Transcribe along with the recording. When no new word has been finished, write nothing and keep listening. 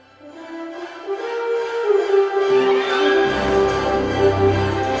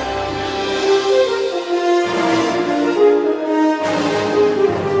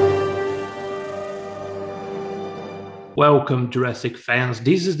Welcome, Jurassic fans.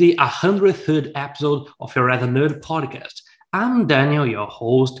 This is the 103rd episode of your Rather Nerd podcast. I'm Daniel, your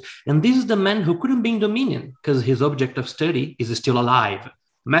host, and this is the man who couldn't be in Dominion because his object of study is still alive,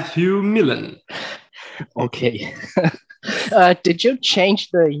 Matthew Millen. Okay. Did you change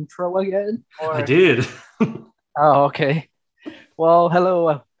the intro again? I did. Oh, okay. Well,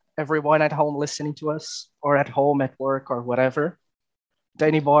 hello, everyone at home listening to us, or at home, at work, or whatever.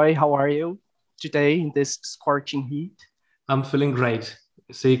 Danny boy, how are you today in this scorching heat? I'm feeling great.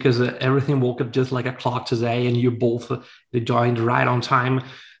 See, because everything woke up just like a clock today, and you both joined right on time.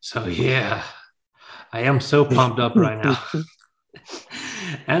 So, yeah, I am so pumped up right now.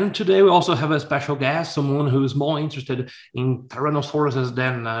 And today we also have a special guest, someone who is more interested in Tyrannosauruses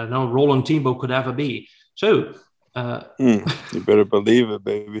than Roland Timbo could ever be. So, you better believe it,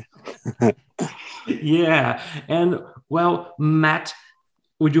 baby. Yeah, and well, Matt,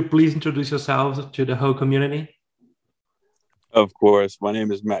 would you please introduce yourself to the whole community? Of course. My name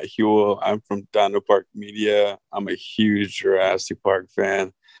is Matt Hewell. I'm from Dino Park Media. I'm a huge Jurassic Park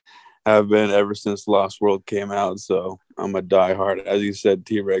fan. I've been ever since Lost World came out, so I'm a diehard, as you said,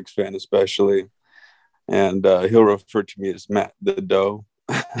 T-Rex fan especially. And he'll refer to me as Matt the Doe,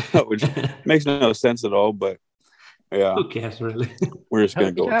 which makes no sense at all, but yeah. Who cares, really? We're just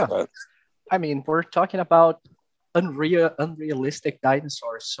going to go with that. I mean, we're talking about unrealistic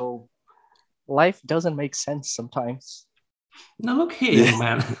dinosaurs, so life doesn't make sense sometimes. Now look here,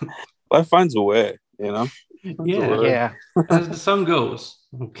 man. Life finds a way, you know? Yeah. As the sun goes.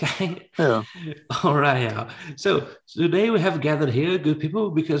 Okay. Yeah. All right. Yeah. So today we have gathered here, good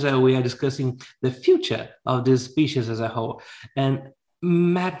people, because we are discussing the future of this species as a whole. And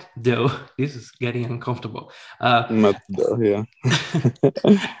Matt, though, this is getting uncomfortable. Matt, though, yeah.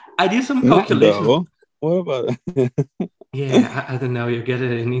 I did some calculations. What about it? Yeah, I don't know. You get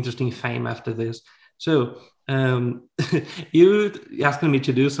an interesting fame after this. So you asked me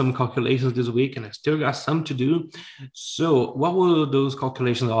to do some calculations this week, and I still got some to do. So what were those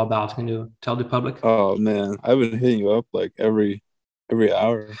calculations all about? Can you tell the public? Oh, man. I've been hitting you up like every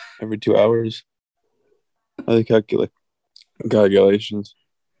hour, every 2 hours. I calculations.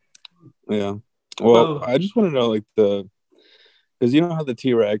 Yeah. Well, I just want to know, like, because you know how the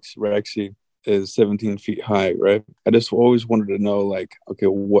T-Rex, Rexy, is 17 feet high, right? I just always wanted to know, like, okay,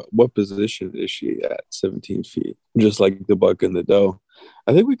 what position is she at 17 feet? Just like the buck and the doe.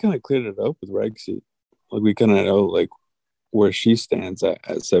 I think we kind of cleared it up with Rexy. Like, we kind of know, like, where she stands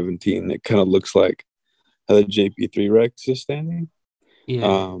at 17. It kind of looks like how the JP3 Rex is standing.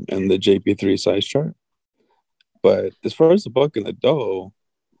 Yeah. And the JP3 size chart. But as far as the buck and the doe,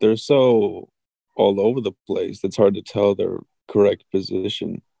 they're so all over the place, it's hard to tell their correct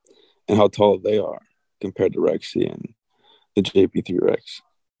position and how tall they are compared to Rexy and the JP3 Rex.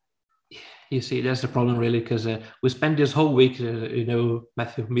 You see, that's the problem, really, because we spent this whole week,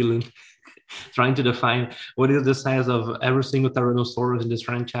 Matthew Millen, trying to define what is the size of every single Tyrannosaurus in this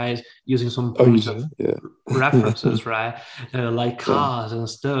franchise using some points of references, right? Like cars and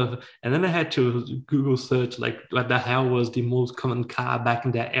stuff. And then I had to Google search, like, what the hell was the most common car back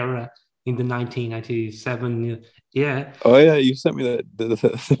in that era in the 1997. Yeah. Oh, yeah. You sent me the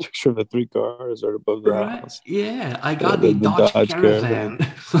picture of the 3 cars right above the house. Yeah. I got the Dodge Caravan.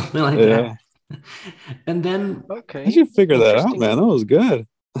 Something like that. And then... Okay. How'd you figure that out, man? That was good.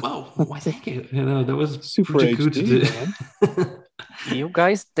 Well, why thank you. That was super pretty HD, good to do. Man. You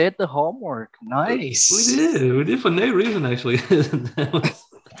guys did the homework. Nice. We did for no reason, actually.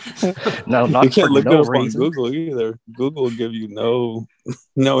 No, not you can't for look no it up reason. on Google either. Google will give you no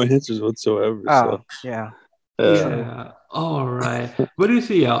answers whatsoever. Oh, yeah. Yeah. All right. What do you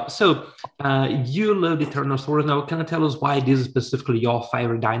see? So you love the Tyrannosaurus. Now, can you tell us why this is specifically your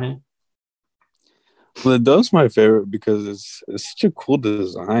favorite dino? Well, the doe's my favorite because it's such a cool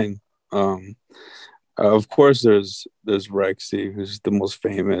design. Of course, there's Rexy, who's the most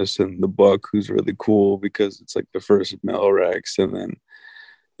famous, and the buck, who's really cool because it's like the first male Rex, and then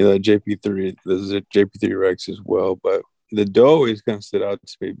JP3. There's a JP3 Rex as well, but the doe always kind of stood out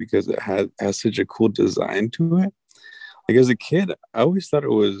to me because it has such a cool design to it. Like, as a kid, I always thought it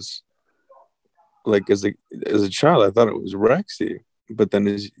was like, as a child, I thought it was Rexy. But then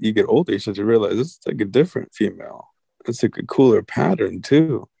as you get older, you start to realize it's like a different female. It's like a cooler pattern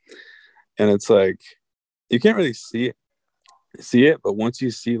too. And it's like, you can't really see it, but once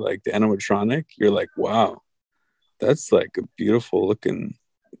you see like the animatronic, you're like, wow, that's like a beautiful looking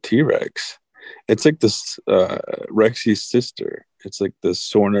T-Rex. It's like this Rexy's sister. It's like the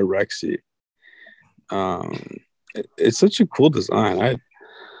Sorna Rexy. It's such a cool design.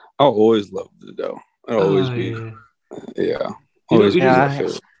 I'll always love the doe. I'll always be. Yeah.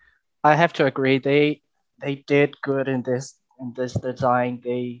 I have to agree. they did good in this design.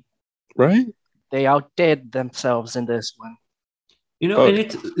 Right? They outdid themselves in this one. Oh And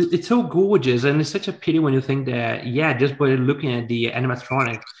it's so gorgeous, and it's such a pity when you think that, yeah, just by looking at the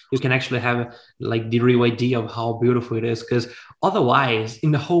animatronics, you can actually have like the real idea of how beautiful it is. Because otherwise,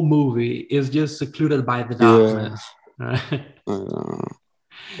 in the whole movie, it's just secluded by the yeah. darkness. Right? I know.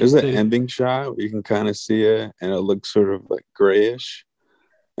 There's an So ending shot where you can kind of see it, and it looks sort of like grayish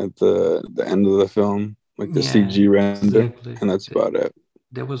at the end of the film, like the yeah, CG render, exactly. and that's about it.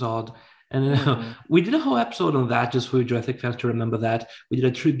 That was odd. And Mhm. we did a whole episode on that just for Jurassic fans to remember that. We did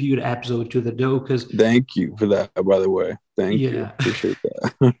a tribute episode to the doe because, Thank you for that, by the way. Thank you. yeah. Appreciate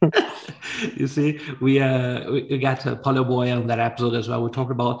that. You see, we got Pollo Boy on that episode as well. We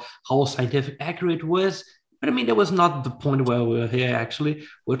talked about how scientific accurate it was, but I mean that was not the point where we're here. Actually,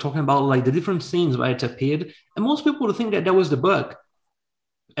 we're talking about like the different scenes where it appeared, and most people would think that that was the bug,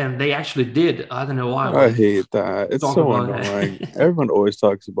 and they actually did. I don't know why I we hate that. It's talk so about annoying. that. Everyone always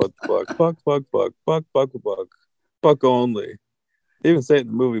talks about the buck. Buck, buck, buck, buck, buck, buck, buck only. They even say it in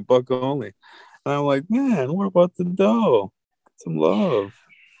the movie, buck only. And I'm like, man, what about the dough? Some love.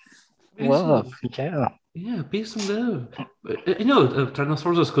 Love, yeah. Yeah, peace and love. But,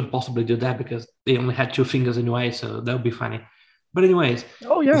 Tyrannosaurus could possibly do that because they only had two fingers anyway, so that would be funny. But anyways,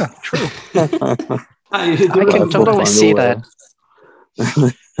 Oh yeah, true. the I can Life will totally find a see way.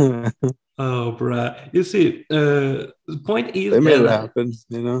 that. oh, bruh. You see, the point is They made it that happen,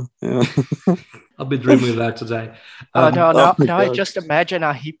 you know? Yeah. I'll be dreaming of that today. No, Oh my now I God. just imagine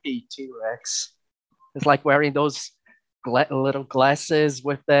a hippie T-Rex. It's like wearing those little glasses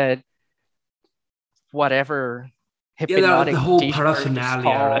with that whatever Yeah, the hypnotic whole t-shirt is paraphernalia,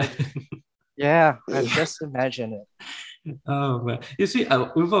 right? called. Yeah, I just imagine it. Oh man, you see,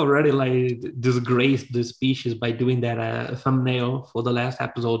 we've already like disgraced the species by doing that thumbnail for the last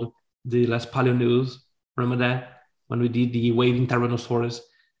episode, the last Paleo News. Remember that when we did the waving Tyrannosaurus?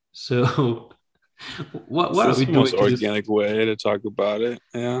 So, what are This is we the most doing to this? organic way to talk about it.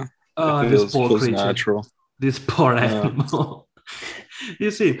 Yeah. It Oh, this feels poor feels creature, natural. this poor Yeah. animal.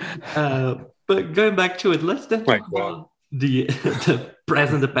 You see, but going back to it, let's then My talk God. about the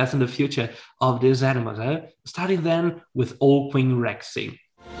present, the past, and the future of these animals. Starting then with Old Queen Rexy.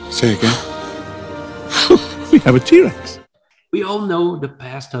 Say again. We have a T-Rex. We all know the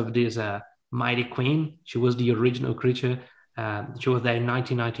past of this mighty queen. She was the original creature. She was there in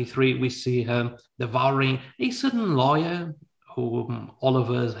 1993. We see her devouring a certain lawyer whom all of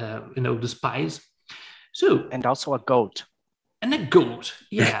us, despise. So, And also a goat. and a goat,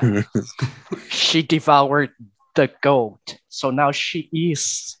 yeah. She devoured the goat, so now she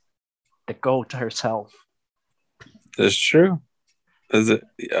is the goat herself. That's true. Is it?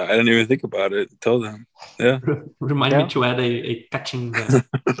 Yeah, I didn't even think about it until then. Yeah. Remind Yeah. me to add a catching.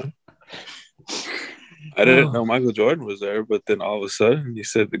 I didn't Oh, know Michael Jordan was there, but then all of a sudden you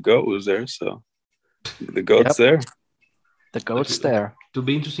said the GOAT was there. So the GOAT's Yep. there. The goat's there. to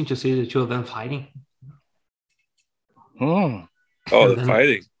be interesting to see the two of them fighting. Hmm. Oh, And the then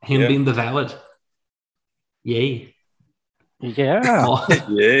fighting. him Yeah. being devoured. Yay. Yeah. More,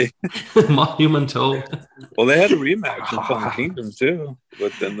 Yay. more human toe. Well, they had a rematch in Fallen Kingdom too,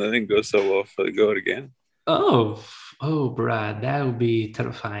 but then they didn't go so well for the GOAT again. Oh, Brad, that would be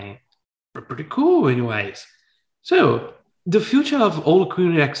terrifying. But pretty cool, anyways. So, the future of Old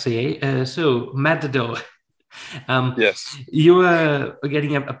Queen XA. So, Matt the Dog. Yes. You are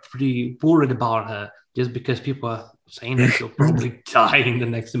getting a pretty worried about her just because people are saying that she'll probably die in the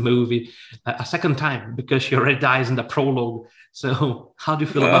next movie a second time because she already dies in the prologue. So, how do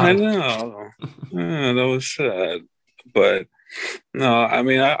you feel about I it? know. That was sad. But no, I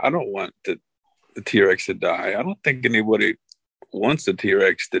mean, I don't want the T-Rex to die. I don't think anybody wants the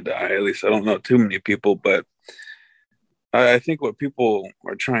T-Rex to die. At least I don't know too many people. But I think what people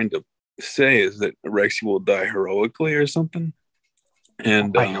are trying to say is that Rexy will die heroically or something.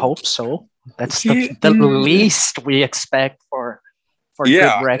 And I hope so. That's yeah, the least we expect for good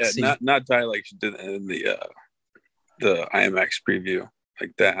Rexy. not die like she did in the IMAX preview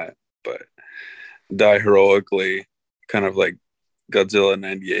like that, but die heroically, kind of like Godzilla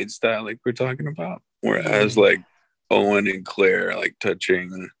 '98 style, like we're talking about. Whereas like Owen and Claire like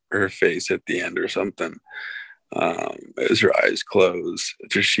touching her face at the end or something, as her eyes close,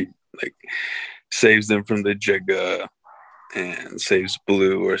 after she like saves them from the Jigga and saves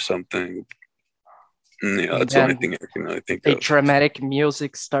Blue or something. That's the only thing I can really think a of. dramatic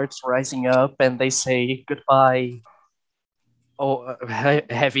music starts rising up and they say goodbye. Oh,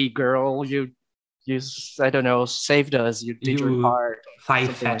 heavy girl, you I don't know, saved us. You did your part. Thigh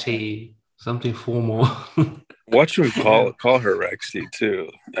Something like fatty, something formal. Watch him call her Rexy too,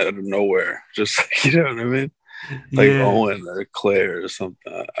 out of nowhere. Just you know what I mean? Like Yeah. Owen or Claire or something.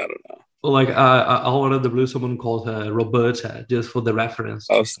 I don't know. Like out of the blue, someone called her Roberta just for the reference.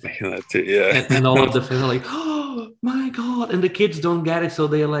 I was thinking that too. Yeah. And all of the fans are like, oh my God. And the kids don't get it. So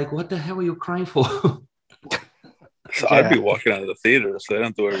they're like, what the hell are you crying for? So I'd be walking out of the theater, so they don't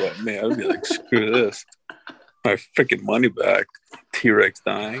have to worry about me. I'd be like, screw this. My freaking money back. T-Rex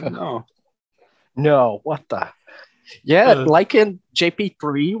dying? No. No, what the? Yeah, like in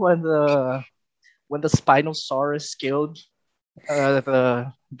JP3 when the Spinosaurus killed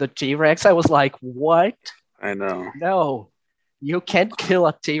the T-Rex, I was like, what? I know. No, you can't kill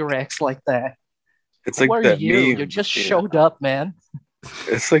a T-Rex like that. It's Who like are that you? meme. You just showed up, man.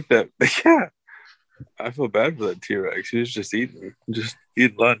 It's like that. Yeah. I feel bad for that T-Rex. He was just eating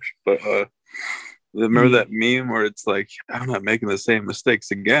lunch. But remember that meme where it's like, I'm not making the same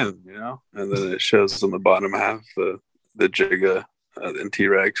mistakes again, you know? And then it shows on the bottom half the Giga and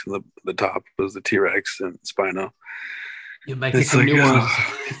T-Rex, and the top was the T-Rex and Spino. You're making some new ones.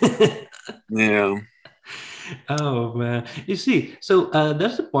 Yeah. Oh man, you see, so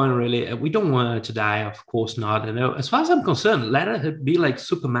that's the point. Really, we don't want her to die, of course not. You know, as far as I'm concerned, let her be like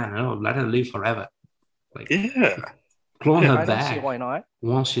Superman. You know, let her live forever. Like, clone her I don't see back. why not.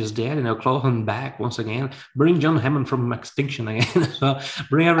 Once she's dead, you know, clone her back once again. Bring John Hammond from extinction again. So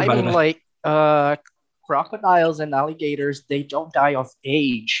bring everybody. I mean, back. like crocodiles and alligators, they don't die of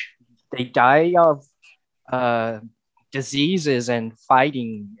age. They die of diseases and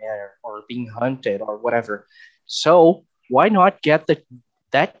fighting or being hunted or whatever. So why not get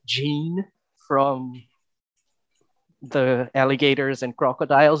that gene from the alligators and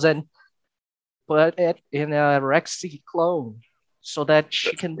crocodiles and put it in a Rexy clone so that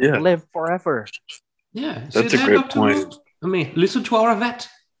she can live forever? Yeah, that's a great point. Root? I mean, listen to our vet.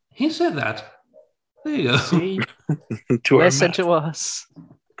 He said that. There you go. See, listen to us.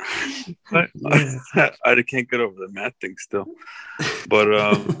 I can't get over the math thing still. But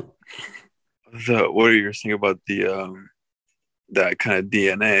what are you saying about the that kind of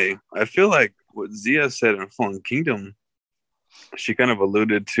DNA? I feel like what Zia said in Fallen Kingdom, she kind of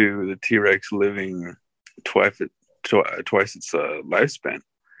alluded to the T-Rex living twice its lifespan.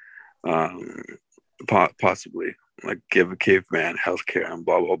 Possibly like give a caveman healthcare and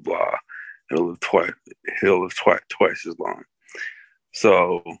blah blah blah. He'll live twice as long.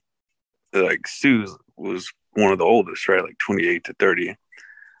 So, like, Sue was one of the oldest, right? Like 28 to 30.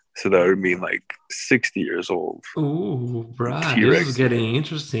 So that would mean like 60 years old. Ooh, right. This is getting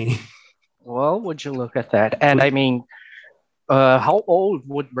interesting. Well, would you look at that? And I mean, how old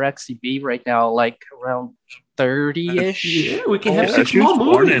would Rexy be right now? Like around 30-ish? Yeah, we can have 6 more movies. She was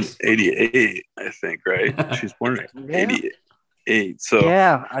born in 88, I think, right? She's born in 88. So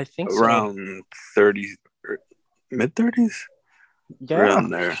yeah, I think around 30, mid-30s? Yeah.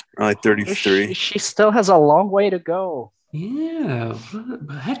 Around there. Like 33. She still has a long way to go. Yeah,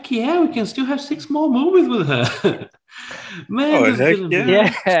 but heck yeah, we can still have 6 more movies with her. Man, this heck is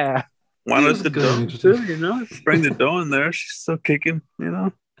yeah. Why not the dough too, you know? Bring the dough in there. She's still kicking, you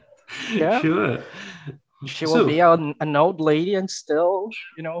know? Yeah. Sure. She will be an old lady and still,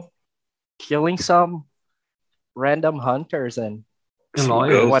 you know, killing some random hunters and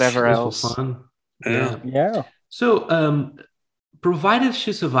whatever else. For fun. Yeah. So, provided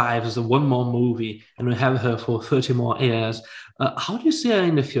she survives one more movie and we have her for 30 more years, how do you see her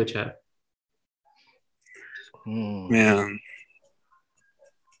in the future? Man,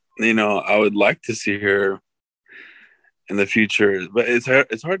 you know, I would like to see her in the future, but it's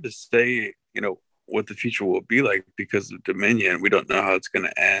hard to say, you know, what the future will be like because of Dominion. We don't know how it's going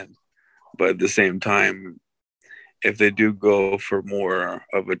to end. But at the same time, if they do go for more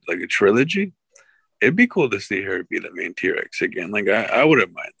of a trilogy, it'd be cool to see her be the main T-Rex again. Like I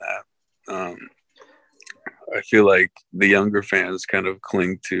wouldn't mind that. I feel like the younger fans kind of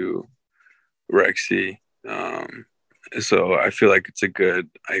cling to Rexy. So I feel like it's a good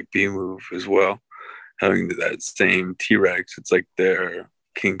IP move as well. Having that same T-Rex, it's like their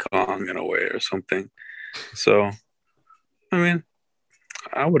King Kong in a way or something. So, I mean,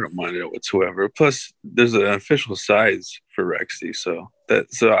 I wouldn't mind it whatsoever. Plus, there's an official size for Rexy, so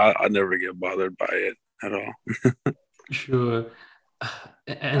I never get bothered by it at all. Sure.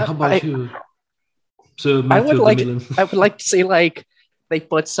 And how about you? So I would like to see like they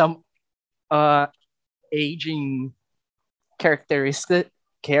put some aging characteristics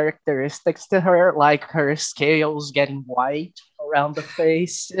to her, like her scales getting white around the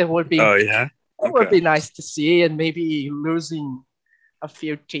face. It would be it would be nice to see, and maybe losing a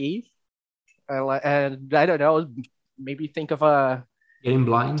few teeth. And I don't know, maybe think of a Getting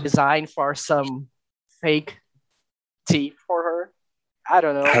blind. design for some fake teeth for her. I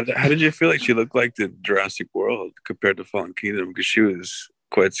don't know. How did you feel like she looked like the Jurassic World compared to Fallen Kingdom? Because she was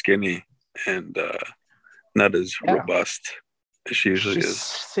quite skinny and not as Yeah, robust as she usually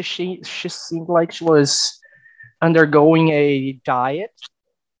is. she seemed like she was undergoing a diet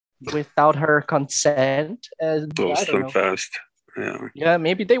without her consent, and So I don't slim know. fast. Yeah. Yeah,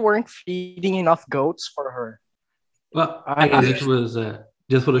 maybe they weren't feeding enough goats for her. Well, I I guess it was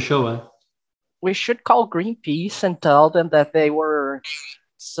just for the show. we should call Greenpeace and tell them that they were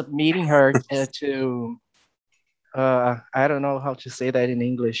submitting her to I don't know how to say that in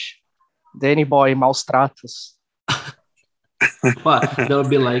English. Danny boy maus tratos. But they'll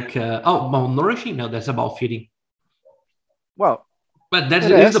be like, malnourishing? No, that's about feeding. Well, But that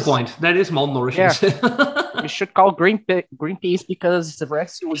it is the is. point. That is malnourishing. We should call Greenpeace because the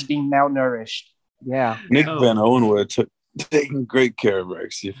Rexy was being malnourished. Yeah. Nick Oh. Van Owen would have taken great care of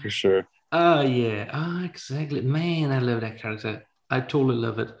Rexy for sure. Oh, yeah. Oh, exactly. Man, I love that character. I totally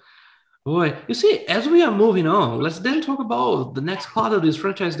love it. Boy, you see, as we are moving on, let's then talk about the next part of this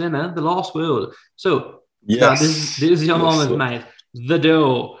franchise then, the Lost World. So, now this is your moment, mate. The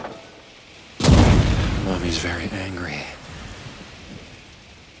dough. Mommy's very angry.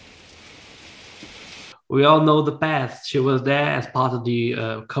 We all know the past. She was there as part of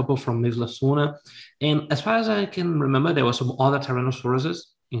the couple from Isla Sona. And as far as I can remember, there were some other Tyrannosauruses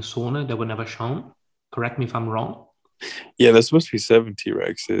in Sona that were never shown. Correct me if I'm wrong. Yeah, there's supposed to be 7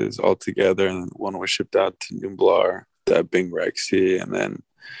 T-Rexes altogether, and one was shipped out to Numblar, that being Rexy, and then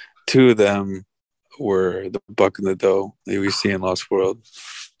 2 of them were the Buck and the Doe that we see in Lost World.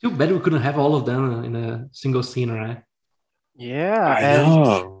 Too bad we couldn't have all of them in a single scene, right? Yeah. I And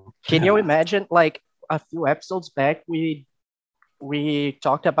know. can you imagine, like a few episodes back, we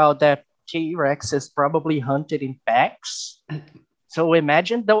talked about that T-Rex is probably hunted in packs. So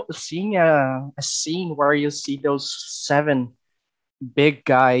imagine seeing a scene where you see those 7 big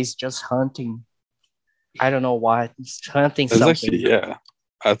guys just hunting. I don't know what, just hunting That's something. actually, yeah.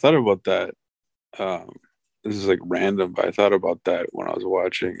 I thought about that. This is like random, but I thought about that when I was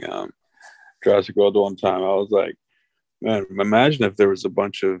watching Jurassic World one time. I was like, man, imagine if there was a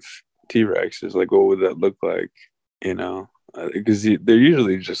bunch of T-Rexes. Like, what would that look like? You know, because they're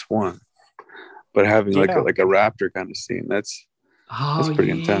usually just one. But having like a raptor kind of scene, that's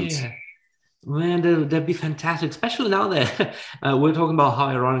pretty intense. Man, that'd be fantastic, especially now that we're talking about how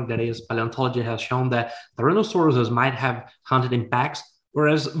ironic that is. Paleontology has shown that Tyrannosaurus might have hunted in packs,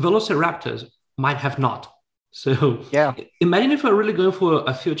 whereas Velociraptors might have not. So Yeah. imagine if we're really going for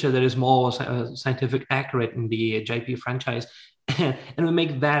a future that is more scientific accurate in the JP franchise, and we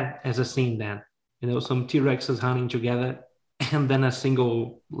make that as a scene then. You know, some T-Rexes hunting together, and then a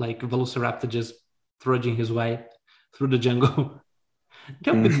single like Velociraptor just trudging his way through the jungle.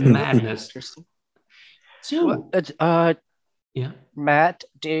 That would be madness. Interesting. So, yeah, Matt,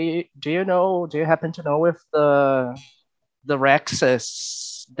 do you happen to know if the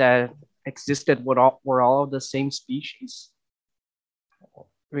Rexes that existed were all the same species?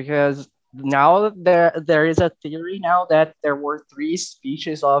 Because now there is a theory now that there were 3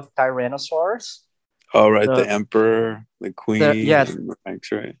 species of Tyrannosaurs. Oh, right, the Emperor, the Queen, yes. and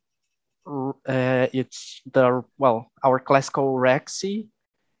Rex, right? It's our classical Rexy.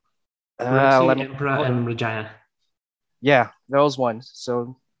 Rexy, Emperor, and Regina. Yeah, those ones.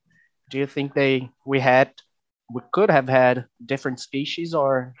 So, do you think we could have had different species,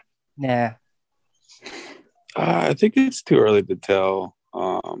 or nah? I think it's too early to tell.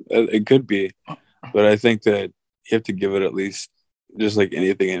 It could be, but I think that you have to give it at least, just like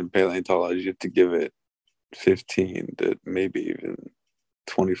anything in paleontology, you have to give it 15 to maybe even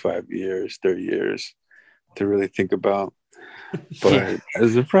 25 years, 30 years to really think about. But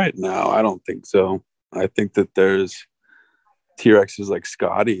as of right now, I don't think so. I think that there's T-Rexes like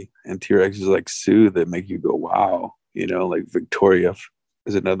Scotty and T-Rexes like Sue that make you go, wow. You know, like Victoria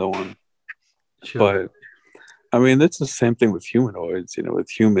is another one. Sure. But I mean, that's the same thing with humanoids, you know, with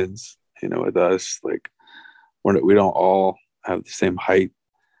humans, you know, with us. Like, we don't all have the same height,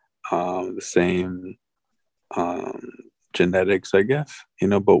 the same genetics, I guess, you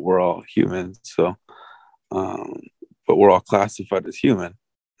know, but we're all humans. So, but we're all classified as human.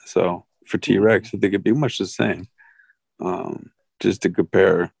 So for T-Rex, I think it'd be much the same, just to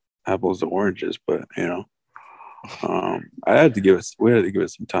compare apples to oranges. But, you know, we had to give it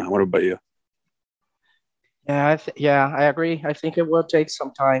some time. What about you? Yeah, I agree. I think it will take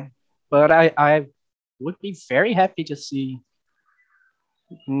some time, but I would be very happy to see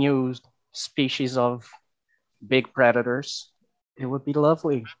new species of big predators. It would be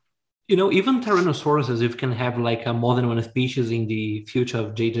lovely. Even Tyrannosauruses, if can have like a more than one species in the future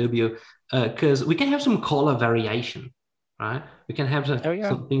of JW, because we can have some color variation, right? We can have Oh yeah.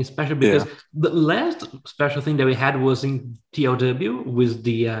 something special Yeah. because the last special thing that we had was in TLW with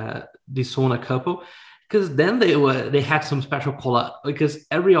the Sona couple, because then they had some special color because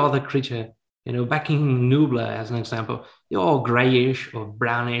every other creature, back in Nubla as an example, they're all grayish or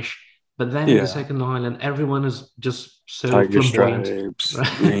brownish. But then in the Yeah. second island, everyone is just so Tiger flamboyant, stripes,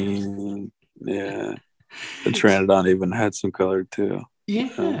 right? green. Yeah. The Pteranodon even had some color too.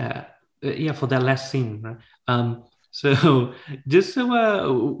 Yeah, yeah, for that last scene, right? So just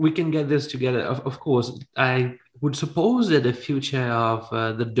so we can get this together, of course, I would suppose that the future of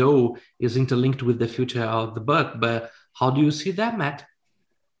the dough is interlinked with the future of the buck, but how do you see that, Matt?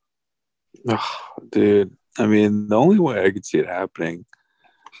 Oh, dude. I mean, the only way I could see it happening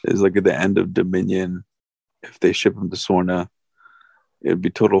is like at the end of Dominion, if they ship him to Sorna, it'd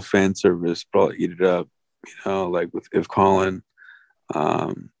be total fan service, probably eat it up, like with if Colin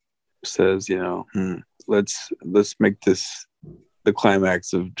um says, let's make this the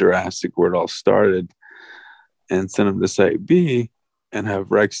climax of Jurassic where it all started and send him to Site B and have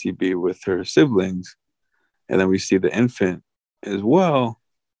Rexy be with her siblings. And then we see the infant as well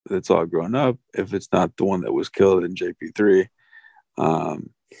that's all grown up. If it's not the one that was killed in JP3, um,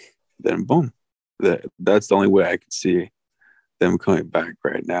 then boom. That's the only way I could see them coming back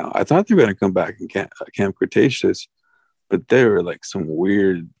right now. I thought they were going to come back in Camp Cretaceous, but they were like some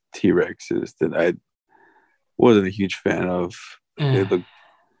weird T-Rexes that I wasn't a huge fan of. They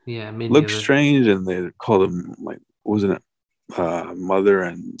Yeah, me looked neither. strange, and they called them like, wasn't it mother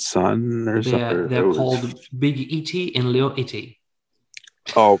and son or something? They're called Big E.T. and Little E.T.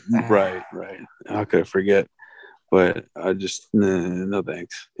 Oh, right. How could I forget? But I just no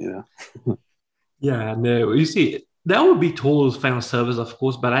thanks. Yeah, no, you see, that would be total fan service, of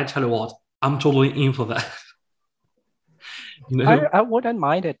course, but I tell you what, I'm totally in for that. I wouldn't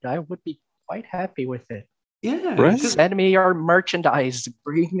mind it. I would be quite happy with it. Yeah, right. Send me your merchandise.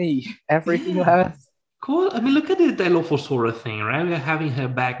 Bring me everything you have. Cool. I mean, look at the Dilophosaurus thing, right? We're having her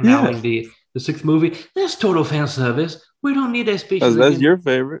back now in the sixth movie. That's total fan service. We don't need that species That's again. your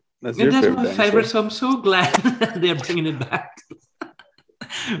favorite. That's your That's favorite. my favorite, so I'm so glad they're bringing it back.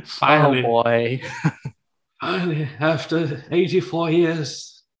 Finally. Oh boy. Finally, after 84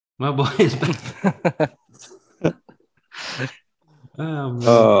 years, my boy is back.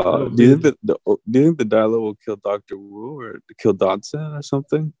 Do you think the Dilo will kill Dr. Wu or kill Dodson or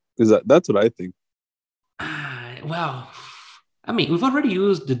something? That's what I think. Well, I mean, we've already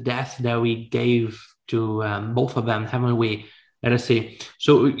used the death that we gave to both of them, haven't we? Let us see.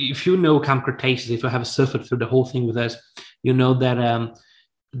 So if you know Camp Cretaceous, if you have suffered through the whole thing with us, you know that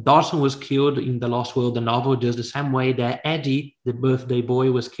Dawson was killed in The Lost World, the novel, just the same way that Eddie, the birthday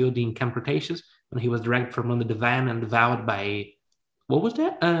boy, was killed in Camp Cretaceous when he was dragged from under the van and devoured by, what was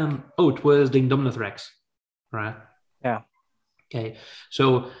that? It was the Indominus Rex, right? Yeah. Okay,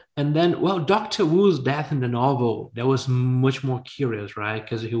 so, and then, well, Dr. Wu's death in the novel, that was much more curious, right?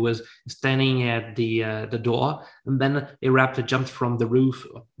 Because he was standing at the door, and then a raptor jumped from the roof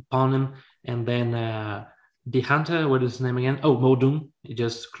upon him, and then the hunter, what is his name again? Oh, Modun, he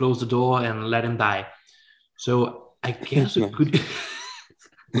just closed the door and let him die. So I guess it could...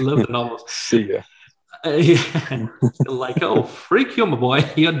 Love the novels. See ya. Yeah. Like, oh, freak you, my boy,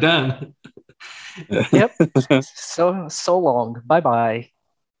 you're done. Yep. So long. Bye bye.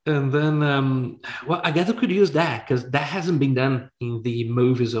 And then, well, I guess I could use that because that hasn't been done in the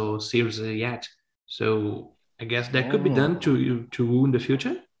movies or series yet. So I guess that could be done to Wu in the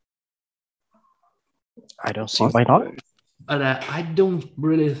future. I don't see why not. But I don't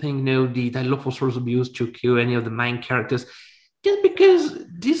really think the Dilophosaurus will be used to kill any of the main characters, just because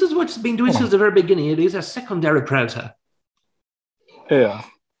this is what it's been doing since the very beginning. It is a secondary predator. Yeah.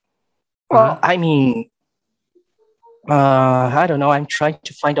 Well, I mean, I don't know. I'm trying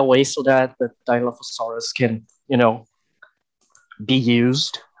to find a way so that the Dilophosaurus can, be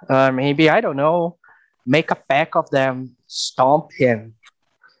used. Maybe, I don't know, make a pack of them, stomp him,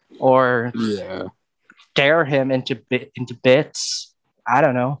 or tear him into bits. I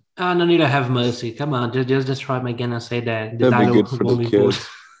don't know. No need to have mercy. Come on, just try again and say that the That'd be good Dilo for won't the be kids.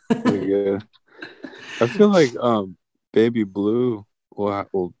 good. Yeah. I feel like Baby Blue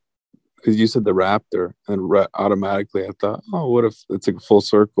will because you said the raptor, and automatically I thought, oh, what if it's like a full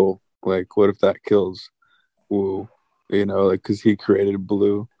circle? Like, what if that kills Wu? Like, because he created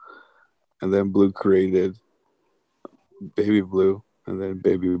Blue, and then Blue created Baby Blue, and then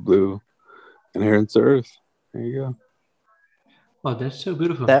Baby Blue inherits Earth. There you go. Oh, that's so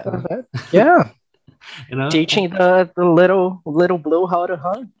beautiful. Yeah. You know, Teaching the little blue how to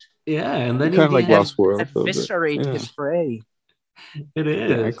hunt, yeah, and then Kind in of the like end, Lost World a little bit. eviscerate Yeah, his prey. it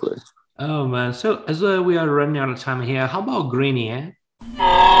is. exactly. Oh man, so as we are running out of time here, how about Greenie? Eh?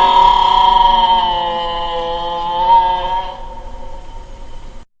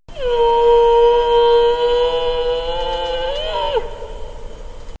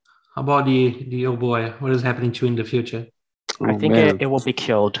 How about the old boy? What is happening to you in the future? I Oh think man. it will be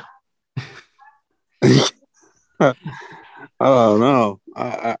killed. Oh no!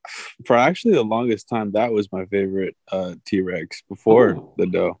 For actually the longest time, that was my favorite T-Rex before Oh, the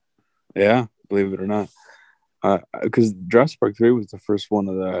doe. Yeah, believe it or not, because Jurassic Park 3 was the first one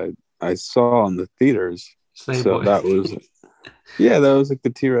that I saw in the theaters. say So boy. that was yeah, that was like the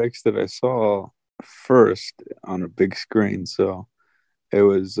T-Rex that I saw first on a big screen. So it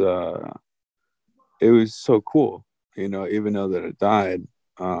was uh it was so cool, even though that it died.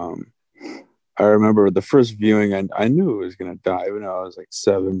 Um, I remember the first viewing, I knew it was gonna die, even though I was like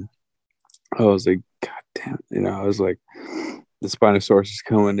 7. I was like, God damn it. I was like, the Spinosaurus is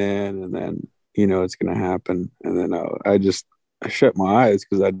coming in, and then, it's going to happen. And then I shut my eyes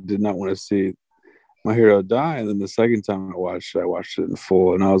because I did not want to see my hero die. And then the second time I watched it in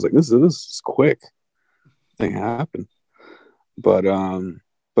full, and I was like, this is quick. Thing happened. But I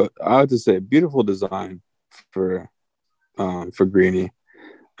have to say, beautiful design for Greenie.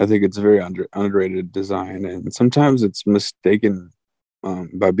 I think it's a very underrated design, and sometimes it's mistaken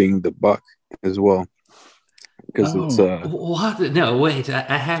by being the buck as well, because it's Oh, What? No, wait.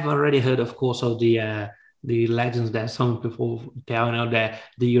 I have already heard, of course, of the legends that some people tell. You know that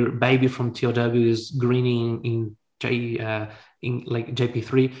the baby from TOW is greening in like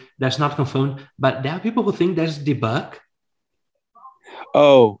JP3. That's not confirmed, but there are people who think that's the buck.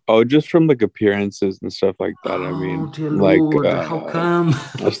 just from like appearances and stuff like that. I Oh mean, dear like Lord, how come?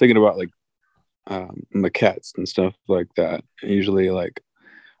 I was thinking about like maquettes and stuff like that. Usually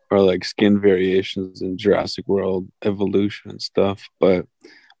or like skin variations in Jurassic World evolution and stuff. But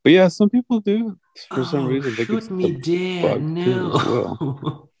yeah, some people do for some Oh, reason think shoot it's me the dead. bug too as well.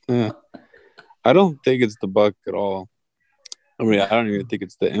 No. Yeah, I don't think it's the bug at all. I mean, I don't even think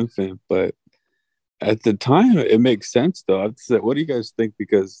it's the infant, but at the time it makes sense though. I have to say, what do you guys think?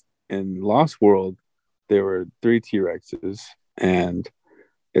 Because in Lost World there were 3 T-Rexes, and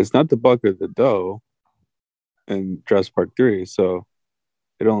it's not the buck or the doe in Jurassic Park 3, so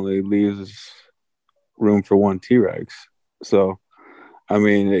it only leaves room for 1 T-Rex. So I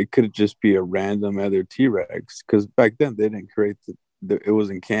mean, it could just be a random other T-Rex, because back then they didn't create it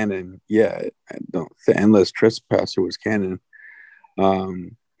wasn't canon yet. I don't think, unless Trespasser was canon,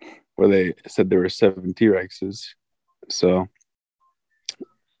 um, where they said there were 7 T-Rexes. So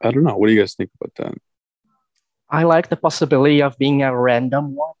I don't know. What do you guys think about that? I like the possibility of being a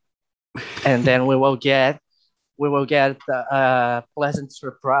random one, and then we will get a pleasant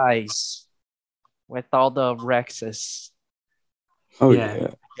surprise with all the Rexes Oh Yeah. yeah,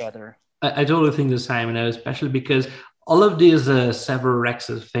 together. I totally think the same, especially because all of these several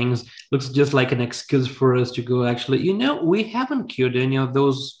Rexes things looks just like an excuse for us to go, actually, we haven't killed any of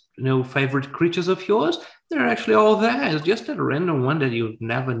those, favorite creatures of yours. They're actually all there. It's just a random one that you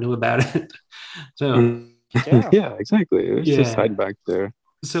never knew about it. So, Yeah. yeah, exactly. It's just yeah. hide back there.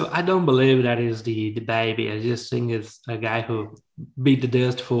 So I don't believe that is the baby. I just think it's a guy who beat the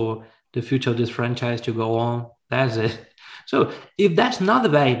dust for the future of this franchise to go on. That's it. So if that's not the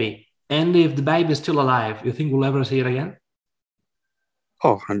baby, and if the baby is still alive, you think we'll ever see it again?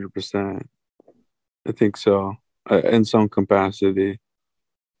 Oh, 100%. I think so. In some capacity.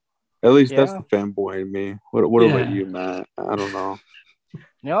 At least that's Yeah. the fanboy in me. What about Yeah. you, Matt? I don't know.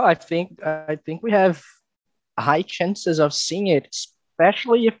 I think we have high chances of seeing it,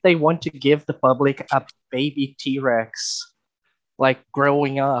 especially if they want to give the public a baby T-Rex like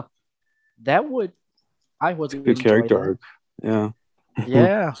growing up. That would I would It's a good enjoy character that. arc. Yeah.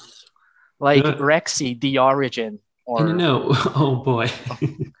 Yeah. Like Uh, Rexy, the origin, and or oh boy,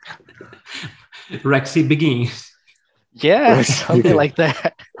 Rexy begins. yeah, Right. something like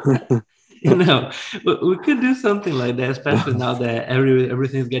that. you know we could do something like that, especially now that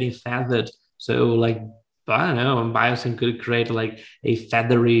everything's getting feathered. So like, I don't know, Biosyn could create like a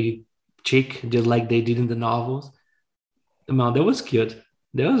feathery chick just like they did in the novels. Man, that was cute.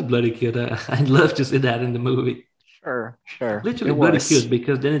 That was bloody cute. I'd love to see that in the movie. Sure. It Literally bloody was. cute,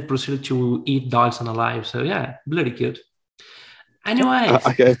 because then it proceeded to eat dogs unalive. So yeah, bloody cute. Yeah. Anyways.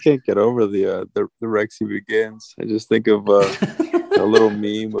 I can't get over the Rexy begins. I just think of a little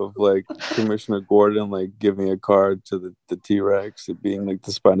meme of like Commissioner Gordon like giving a card to the T-Rex, it being like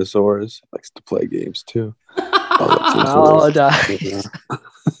the Spinosaurus likes to play games too. Oh, that's Oh, interesting.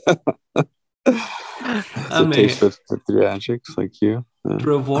 nice. Yeah. It's I a mean, taste for theatrics like you. Yeah.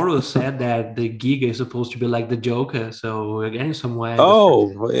 Trevorrow said that the Giga is supposed to be like the Joker, so we're getting somewhere.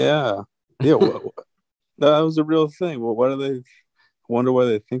 Oh, yeah. Yeah, that was a real thing. Well, why do they wonder why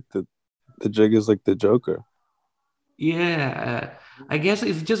they think that the jig is like the Joker? Yeah, I guess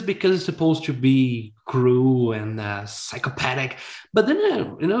it's just because it's supposed to be cruel and psychopathic. But then,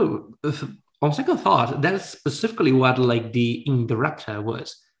 on second thought, that's specifically what like the Interrupter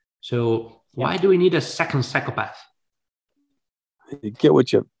was. So Yeah. why do we need a second psychopath? You get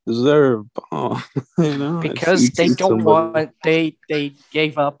what you deserve. Oh, Because it's they eat don't somebody. want they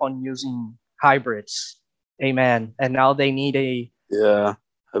gave up on using hybrids. Amen. And now they need a Yeah,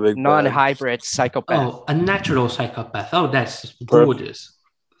 a big bad. non-hybrid psychopath. Oh, a natural psychopath. Oh, that's Perfect. gorgeous.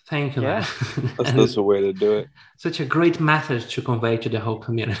 Thank you, man. That's And a way to do it. such a great message to convey to the whole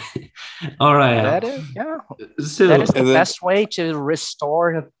community. All right. That is, yeah. So That is the And then- best way to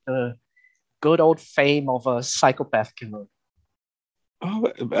restore the good old fame of a psychopath killer. Oh,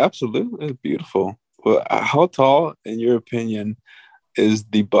 absolutely. Beautiful. Well, how tall, in your opinion, is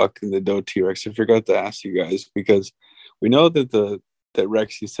the buck and the doe T-Rex? I forgot to ask you guys because we know that that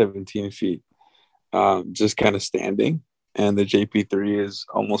Rex is 17 feet, just kind of standing, and the JP3 is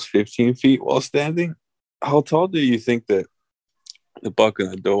almost 15 feet while standing. How tall do you think that the buck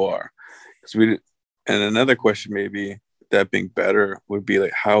and the doe are? And another question, maybe that being better, would be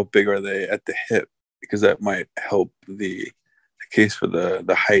like, how big are they at the hip? Because that might help the case for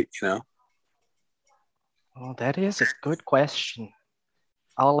the height, Oh, that is a good question.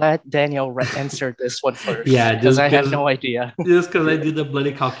 I'll let Daniel answer this one first. Yeah, because just I have 'cause- no idea. just because I did the bloody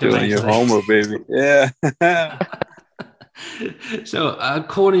Doing calculation. your homework, baby. Yeah. So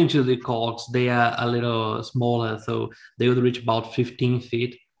according to the calcs, they are a little smaller, so they would reach about 15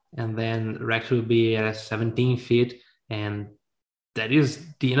 feet, and then Rex will be at 17 feet, and that is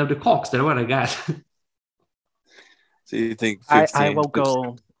the end of the calcs. That's what I got. So you think 15? I will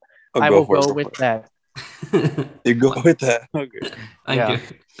go. I'll I will for it, go with that. You go with that. Okay. Thank Yeah. you.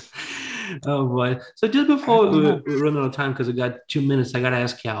 Oh boy. So just before we run out of time, because we got 2 minutes, I gotta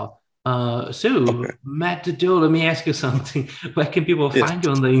ask y'all. Okay. Matt the Joe, let me ask you something. Where can people Yes. find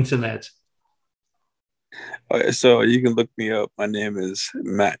you on the internet? Okay, so you can look me up. My name is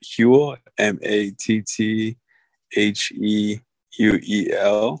Matt Hewell, MatTheuel.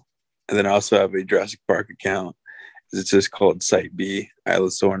 And then I also have a Jurassic Park account. It's just called Site B, Isla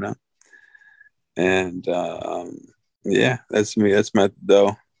Sorna. And yeah, that's me. That's Matt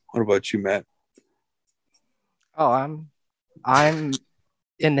though. What about you, Matt? Oh, I'm on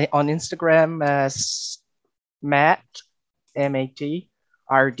Instagram as Matt MatRDMS.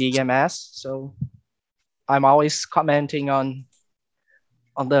 So I'm always commenting on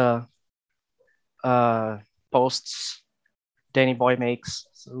the posts Danny Boy makes.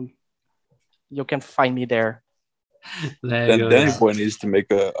 So you can find me there. There you Then go. Danny Boy needs to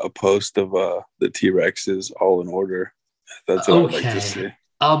make a post of the T-Rexes all in order. That's what I'd like to see.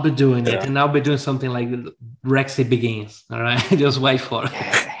 I'll be doing it, Yeah. and I'll be doing something like Rexy Begins. All right, just wait for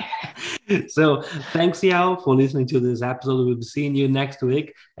it. So thanks, y'all, for listening to this episode. We'll be seeing you next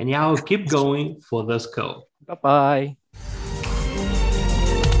week, and y'all keep going for the scope. Bye-bye.